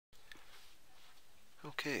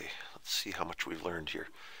Okay, let's see how much we've learned here.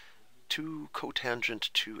 2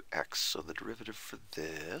 cotangent 2x, so the derivative for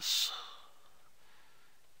this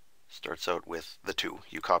starts out with the 2.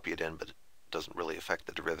 You copy it in, but it doesn't really affect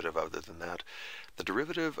the derivative other than that. The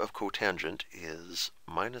derivative of cotangent is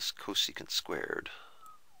minus cosecant squared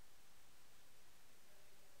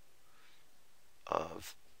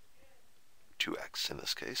of 2x in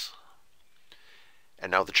this case.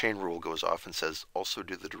 And now the chain rule goes off and says also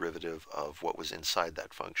do the derivative of what was inside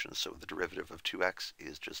that function. So the derivative of 2x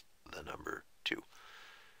is just the number 2.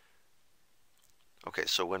 Okay,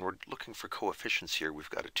 so when we're looking for coefficients here, we've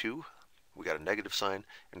got a 2, we got a negative sign,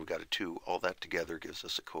 and we've got a 2. All that together gives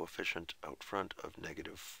us a coefficient out front of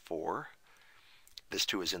 -4. This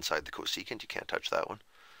 2 is inside the cosecant. You can't touch that one.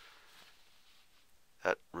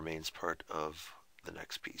 That remains part of the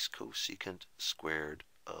next piece, cosecant squared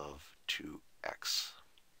of 2x.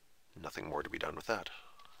 Nothing more to be done with that.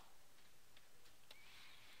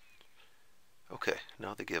 Okay,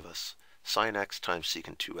 now they give us sine x times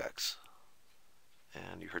secant 2x.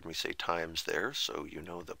 And you heard me say times there, so you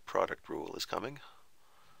know the product rule is coming.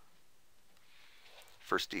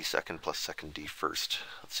 First d second plus second d first.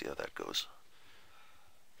 Let's see how that goes.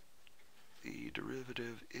 The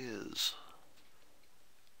derivative is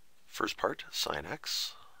first part, sine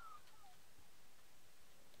x.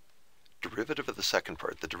 Derivative of the second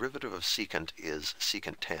part. The derivative of secant is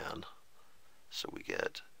secant tan. So we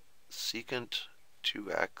get secant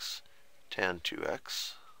 2x tan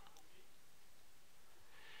 2x.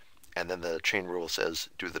 And then the chain rule says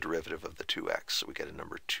do the derivative of the 2x. So we get a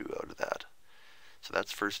number 2 out of that. So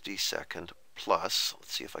that's first d second plus,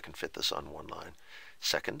 let's see if I can fit this on one line,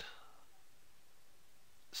 second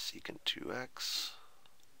secant 2x.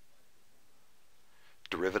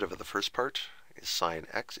 Derivative of the first part is sine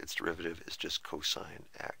x. Its derivative is just cosine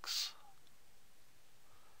x.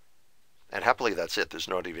 And happily that's it. There's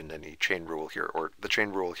not even any chain rule here. Or the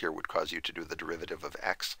chain rule here would cause you to do the derivative of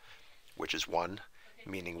x, which is 1,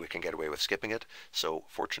 meaning we can get away with skipping it. So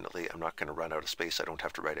fortunately I'm not going to run out of space. I don't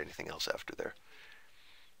have to write anything else after there.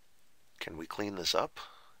 Can we clean this up?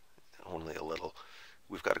 Only a little.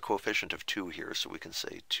 We've got a coefficient of 2 here, so we can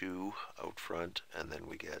say 2 out front, and then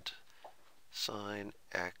we get sine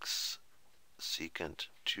x secant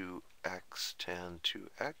 2x tan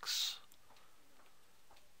 2x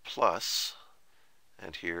plus,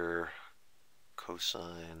 and here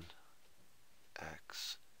cosine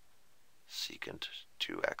x secant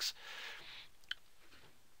 2x.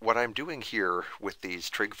 What I'm doing here with these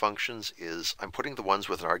trig functions is I'm putting the ones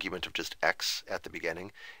with an argument of just x at the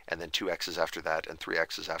beginning, and then 2x's after that, and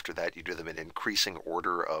 3x's after that. You do them in increasing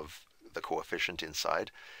order of the coefficient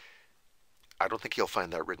inside. I don't think you'll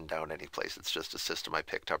find that written down anyplace. It's just a system I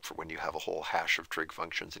picked up for when you have a whole hash of trig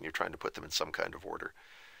functions and you're trying to put them in some kind of order.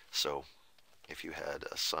 So if you had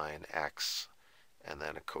a sine x, and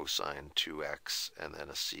then a cosine 2x, and then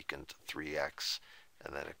a secant 3x,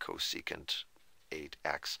 and then a cosecant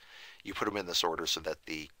 8x, you put them in this order so that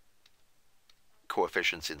the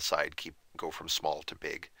coefficients inside go from small to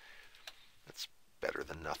big. That's better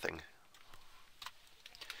than nothing.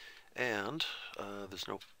 And there's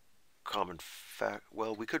no common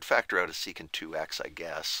well, we could factor out a secant 2x, I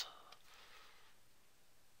guess.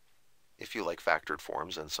 If you like factored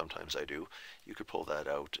forms, and sometimes I do, you could pull that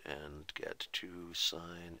out and get 2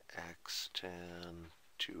 sine x tan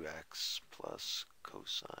 2x plus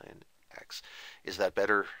cosine x. Is that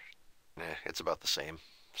better? It's about the same.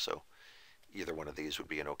 So either one of these would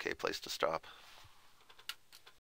be an okay place to stop.